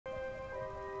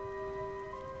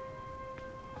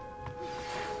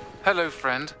Hello,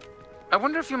 friend. I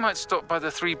wonder if you might stop by the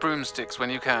Three Broomsticks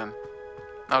when you can.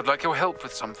 I would like your help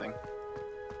with something.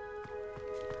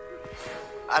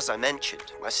 As I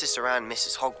mentioned, my sister Anne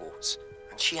misses Hogwarts,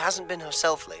 and she hasn't been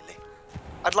herself lately.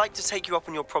 I'd like to take you up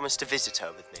on your promise to visit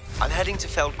her with me. I'm heading to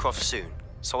Feldcroft soon,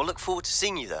 so I'll look forward to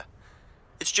seeing you there.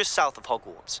 It's just south of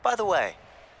Hogwarts. By the way,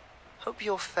 hope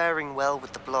you're faring well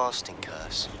with the blasting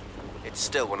curse. It's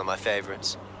still one of my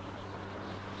favorites.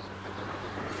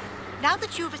 Now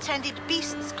that you've attended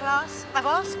Beasts class, I've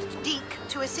asked Deke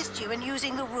to assist you in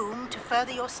using the room to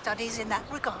further your studies in that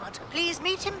regard. Please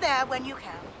meet him there when you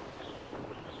can.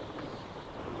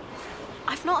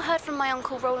 I've not heard from my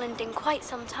Uncle Roland in quite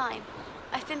some time.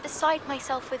 I've been beside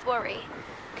myself with worry.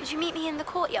 Could you meet me in the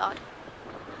courtyard?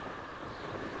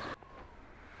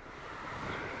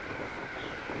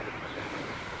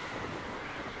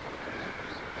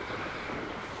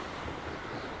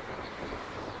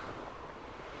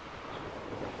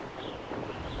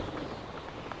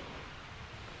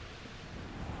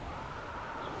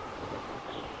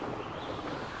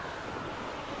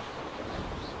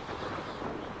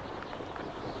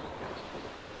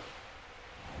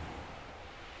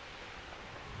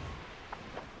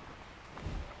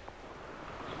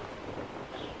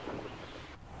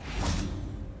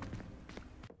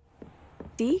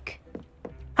 Deke?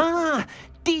 Ah,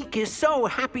 Deke is so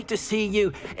happy to see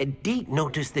you. Deke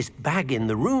noticed this bag in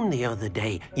the room the other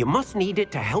day. You must need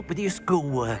it to help with your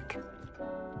schoolwork.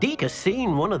 Deke has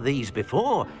seen one of these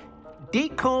before.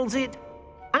 Deke calls it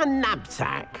a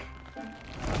knapsack.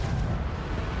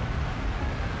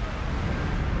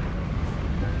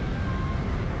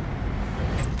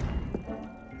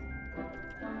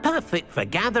 Perfect for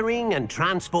gathering and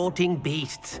transporting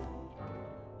beasts.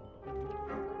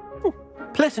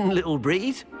 Pleasant little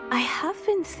breeze. I have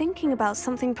been thinking about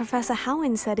something Professor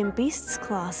Howin said in Beasts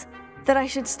class, that I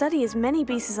should study as many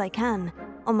beasts as I can,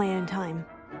 on my own time.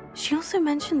 She also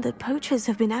mentioned that poachers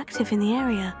have been active in the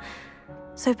area,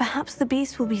 so perhaps the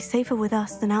beasts will be safer with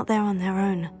us than out there on their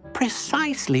own.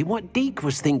 Precisely what Deke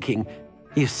was thinking.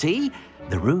 You see,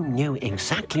 the room knew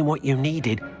exactly what you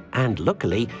needed, and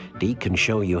luckily, Deke can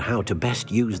show you how to best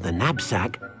use the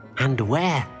knapsack and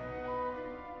where.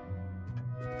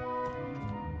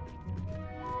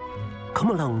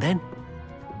 Come along, then.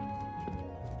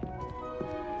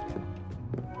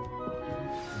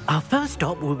 Our first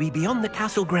stop will be beyond the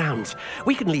castle grounds.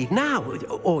 We can leave now,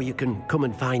 or you can come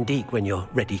and find Deke when you're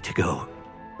ready to go.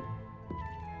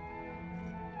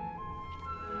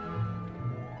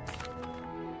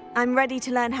 I'm ready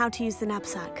to learn how to use the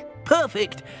knapsack.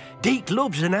 Perfect! Deke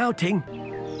loves an outing.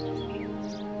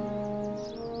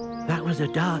 That was a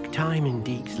dark time in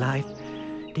Deke's life.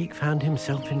 Deke found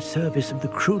himself in service of the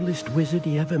cruelest wizard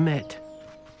he ever met.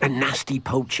 A nasty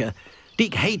poacher.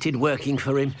 Deke hated working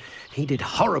for him. He did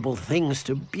horrible things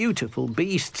to beautiful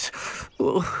beasts.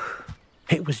 Oh.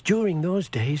 It was during those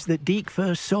days that Deke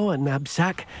first saw a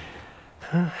knapsack.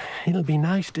 It'll be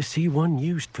nice to see one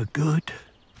used for good.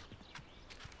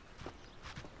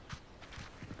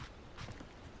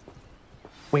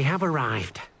 We have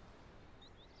arrived.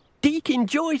 Deke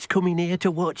enjoys coming here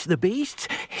to watch the beasts,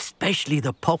 especially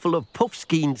the poffle of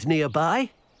puffskeins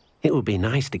nearby. It will be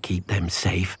nice to keep them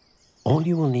safe. All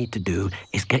you will need to do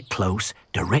is get close,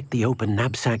 direct the open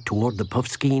knapsack toward the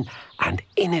puffskein, and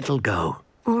in it'll go.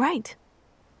 All right.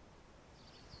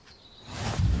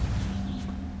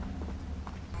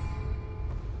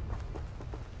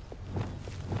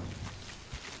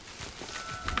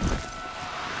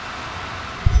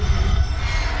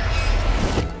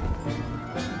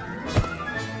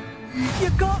 You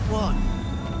got one!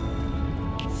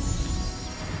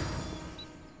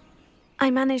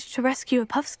 I managed to rescue a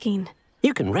puffskein.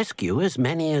 You can rescue as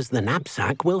many as the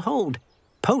knapsack will hold.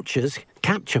 Poachers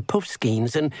capture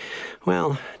puffskeins and,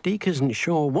 well, Deke isn't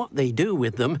sure what they do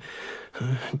with them.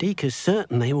 Deke is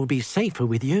certain they will be safer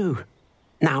with you.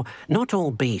 Now, not all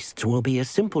beasts will be as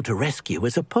simple to rescue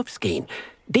as a puffskein.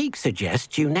 Deke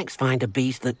suggests you next find a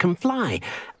beast that can fly.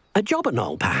 A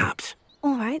jobberknoll, perhaps.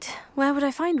 All right. Where would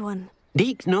I find one?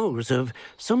 Deke knows of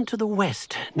some to the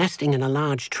west, nesting in a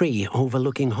large tree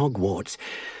overlooking Hogwarts.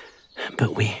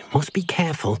 But we must be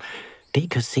careful.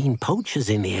 Deke has seen poachers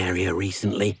in the area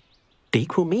recently.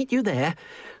 Deke will meet you there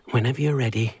whenever you're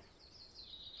ready.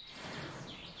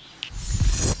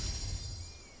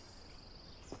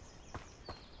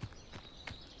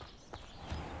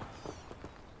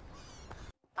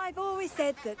 I've always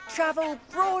said that travel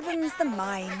broadens the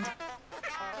mind.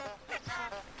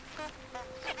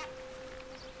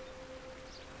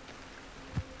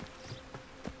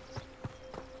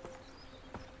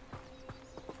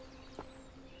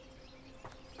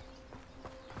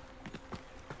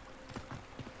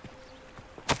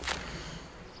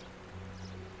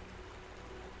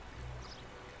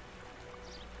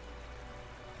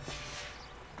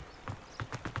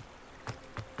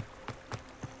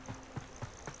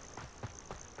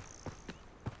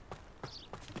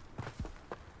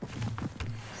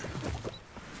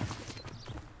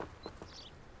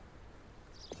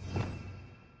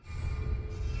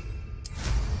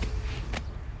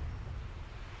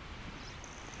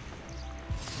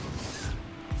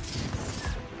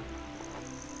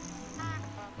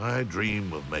 I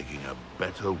dream of making a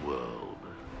better world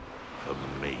for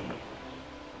me.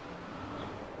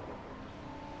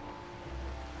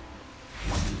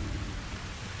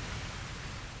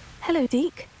 Hello,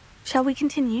 Deke. Shall we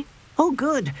continue? Oh,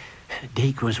 good.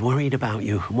 Deke was worried about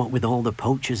you, what with all the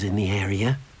poachers in the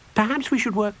area. Perhaps we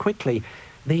should work quickly.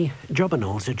 The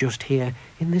jobberknolls are just here,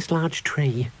 in this large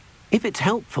tree. If it's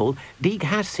helpful, Deke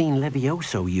has seen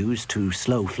Levioso used to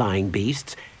slow flying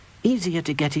beasts. Easier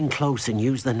to get in close and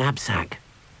use the knapsack.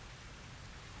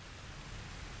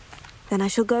 Then I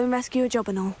shall go and rescue a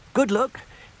jobberknoll. Good luck.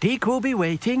 Deke will be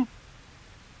waiting.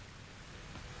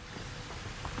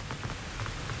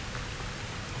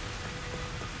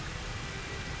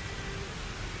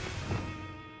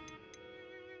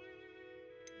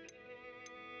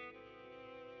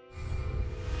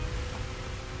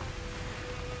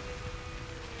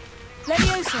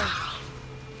 Levioso!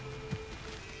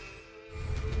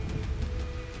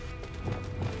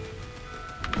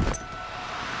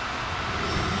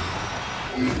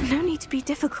 No need to be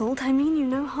difficult. I mean you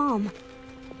no harm.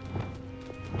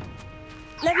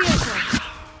 Levioso!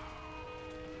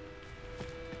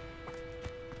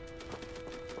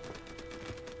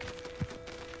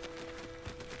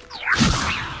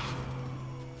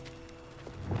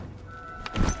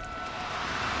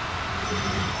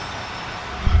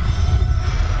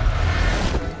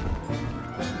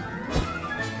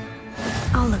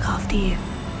 I'll look after you.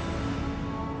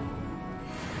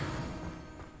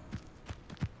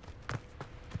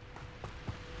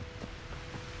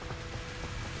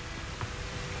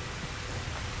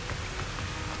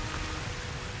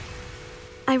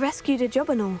 I rescued a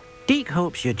jobberknoll. Deke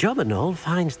hopes your jobberknoll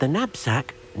finds the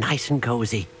knapsack nice and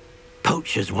cozy.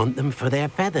 Poachers want them for their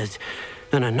feathers,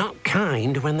 and are not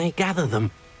kind when they gather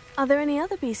them. Are there any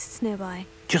other beasts nearby?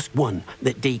 Just one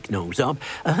that Deke knows of,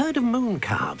 a herd of moon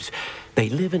calves. They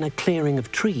live in a clearing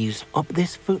of trees up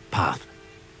this footpath.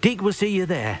 Deke will see you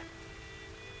there.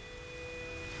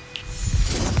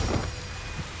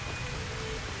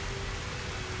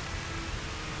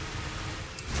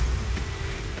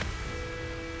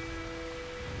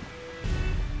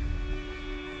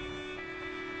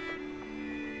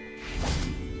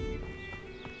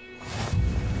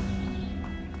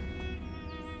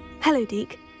 Hello,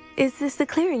 Deke. Is this the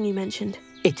clearing you mentioned?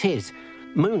 It is.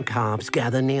 Moon calves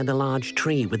gather near the large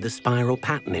tree with the spiral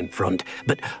pattern in front,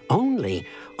 but only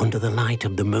under the light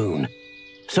of the moon.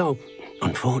 So,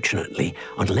 unfortunately,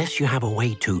 unless you have a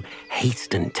way to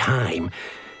hasten time,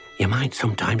 you might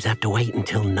sometimes have to wait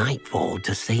until nightfall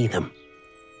to see them.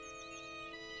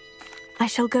 I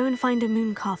shall go and find a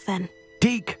moon calf then.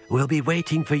 Deke will be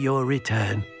waiting for your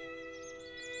return.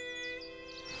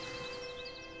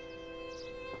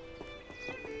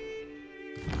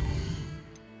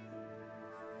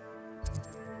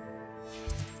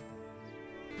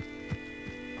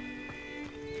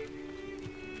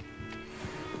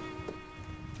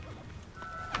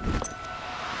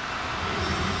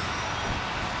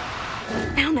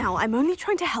 Now, I'm only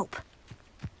trying to help.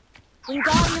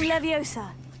 Wingardium Leviosa.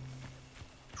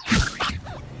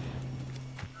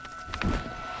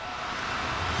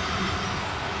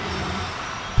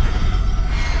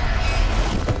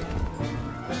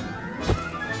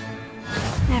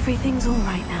 Everything's all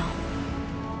right now.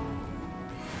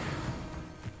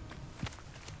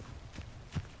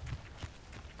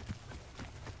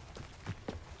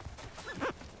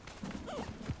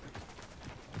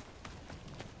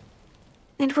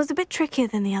 It was a bit trickier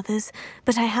than the others,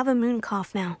 but I have a moon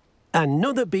calf now.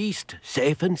 Another beast,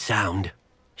 safe and sound.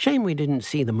 Shame we didn't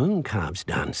see the moon calves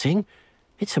dancing.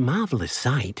 It's a marvellous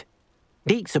sight.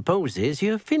 Deke supposes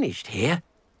you're finished here.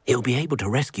 He'll be able to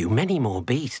rescue many more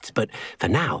beasts, but for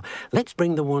now, let's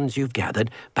bring the ones you've gathered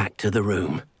back to the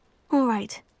room. All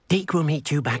right. Deke will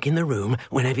meet you back in the room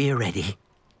whenever you're ready.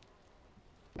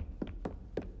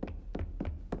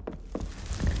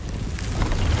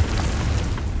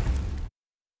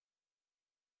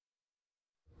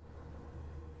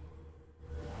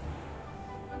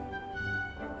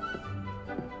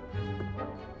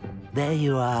 There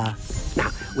you are.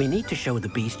 Now, we need to show the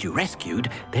beast you rescued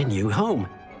their new home.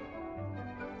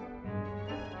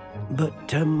 But,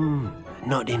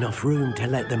 not enough room to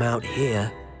let them out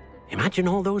here. Imagine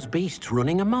all those beasts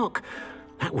running amok.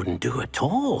 That wouldn't do at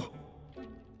all.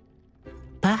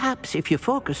 Perhaps if you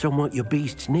focus on what your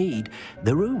beasts need,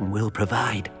 the room will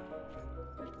provide.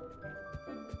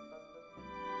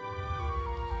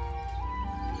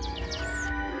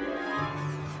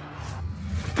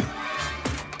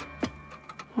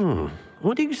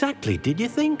 What exactly did you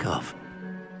think of?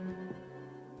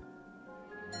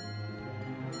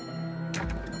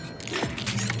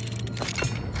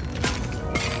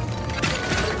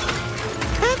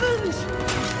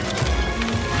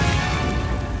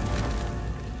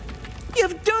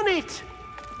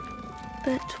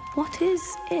 But what is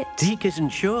it? Deke isn't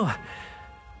sure.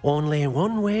 Only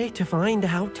one way to find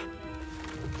out.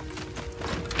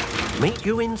 Meet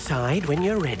you inside when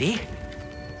you're ready.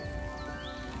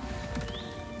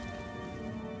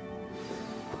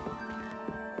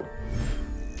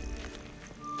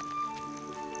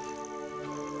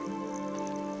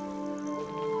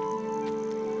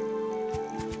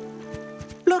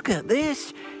 Look at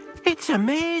this. It's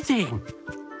amazing.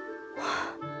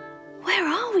 Where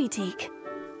are we, Deke?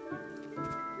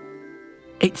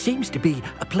 It seems to be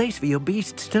a place for your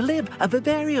beasts to live, a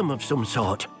vivarium of some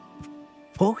sort.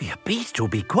 Oh, your beasts will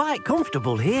be quite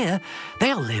comfortable here.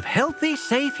 They'll live healthy,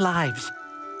 safe lives.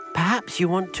 Perhaps you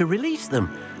want to release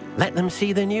them, let them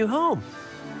see their new home.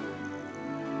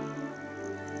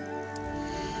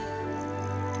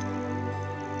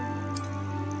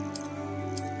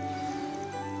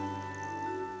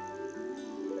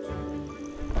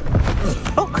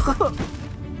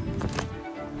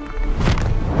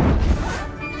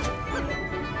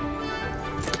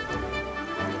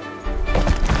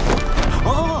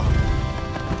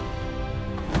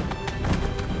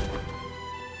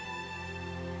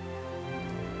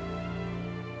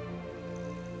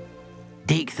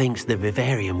 Deke thinks the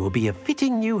vivarium will be a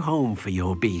fitting new home for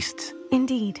your beasts.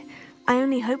 Indeed. I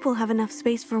only hope we'll have enough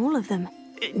space for all of them.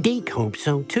 Deke hopes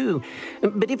so too.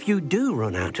 But if you do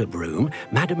run out of room,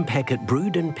 Madam Peck at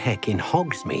Brood and Peck in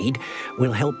Hogsmeade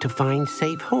will help to find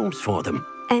safe homes for them.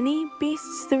 Any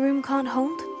beasts the room can't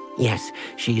hold? Yes,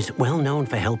 she's well known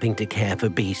for helping to care for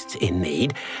beasts in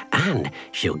need, and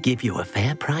she'll give you a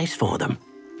fair price for them.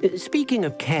 Speaking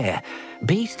of care,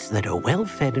 beasts that are well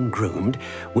fed and groomed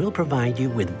will provide you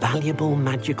with valuable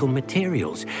magical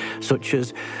materials, such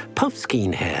as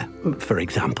puffskein hair, for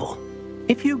example.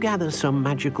 If you gather some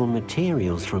magical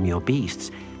materials from your beasts,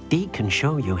 Deke can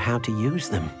show you how to use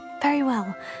them. Very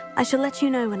well. I shall let you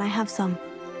know when I have some.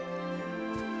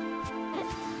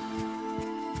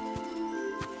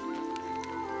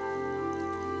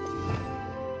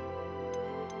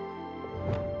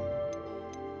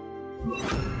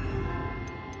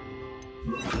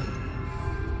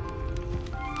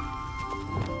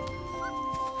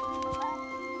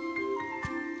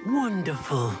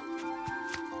 Wonderful.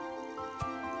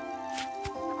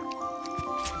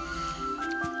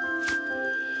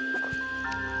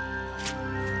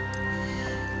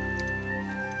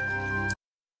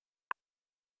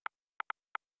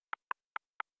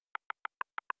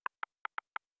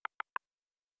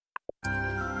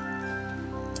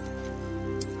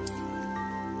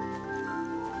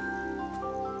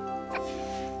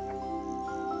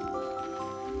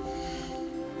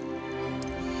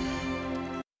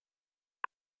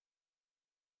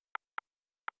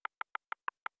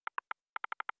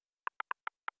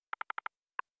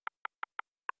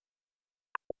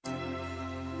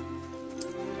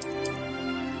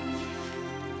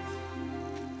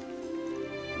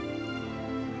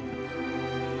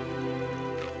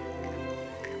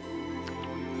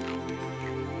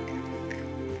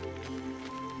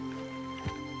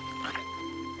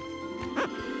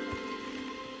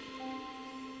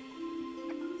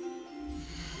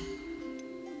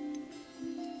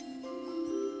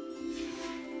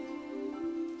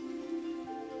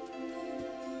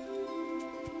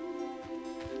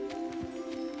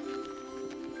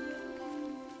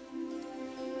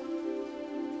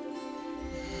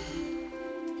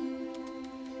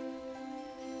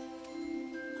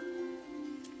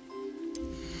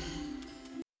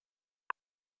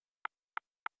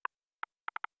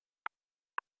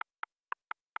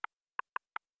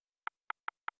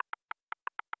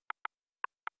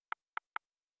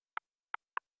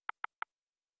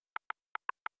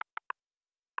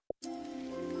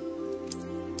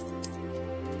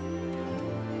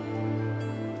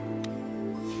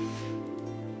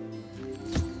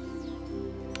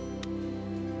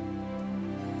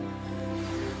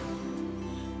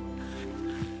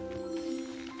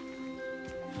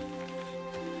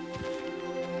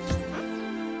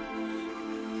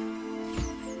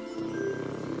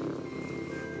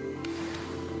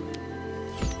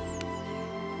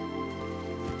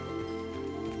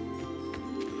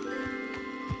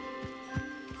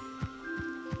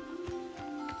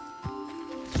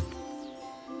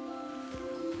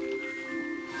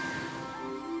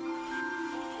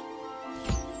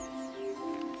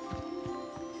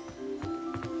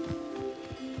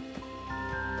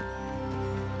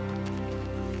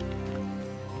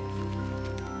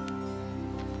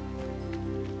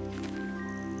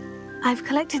 I've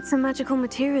collected some magical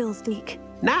materials, Deke.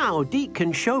 Now Deke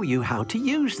can show you how to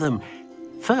use them.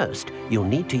 First, you'll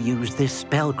need to use this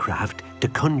spellcraft to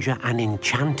conjure an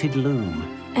enchanted loom.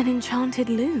 An enchanted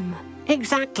loom?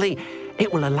 Exactly.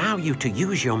 It will allow you to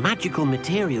use your magical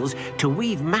materials to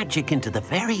weave magic into the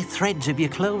very threads of your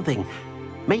clothing,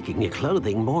 making your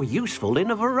clothing more useful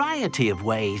in a variety of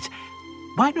ways.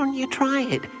 Why don't you try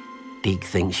it? Deke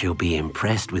thinks you'll be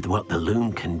impressed with what the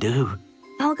loom can do.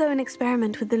 I'll go and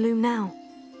experiment with the loom now.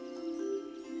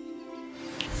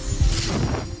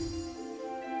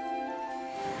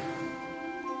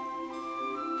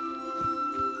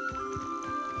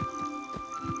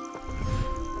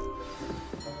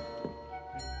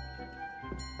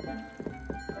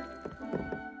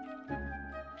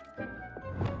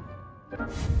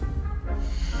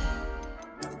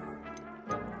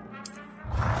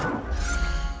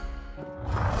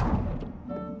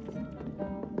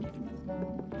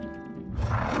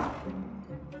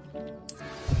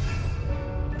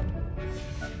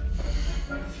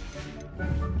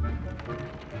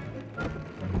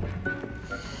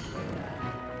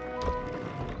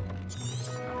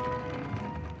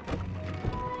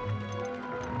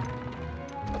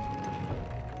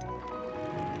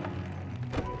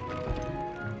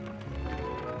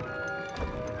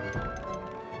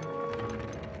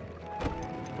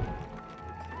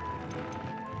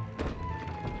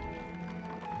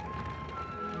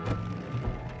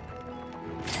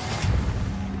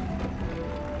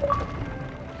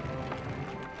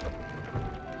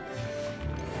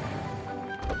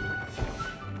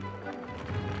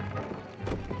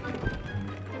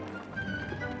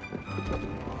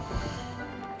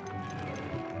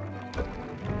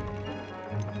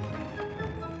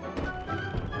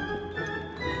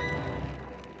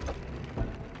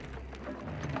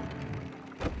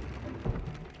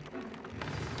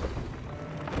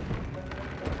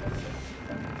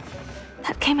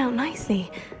 That came out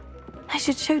nicely. I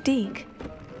should show Deke.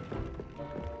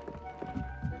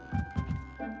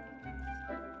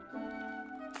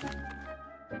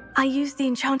 I used the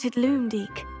enchanted loom,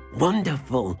 Deke.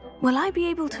 Wonderful. Will I be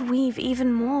able to weave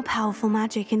even more powerful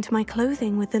magic into my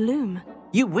clothing with the loom?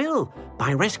 You will,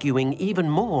 by rescuing even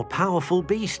more powerful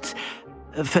beasts.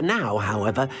 For now,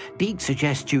 however, Deke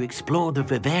suggests you explore the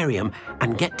vivarium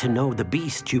and get to know the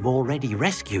beasts you've already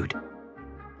rescued.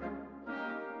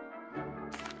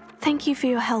 Thank you for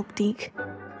your help, Deke.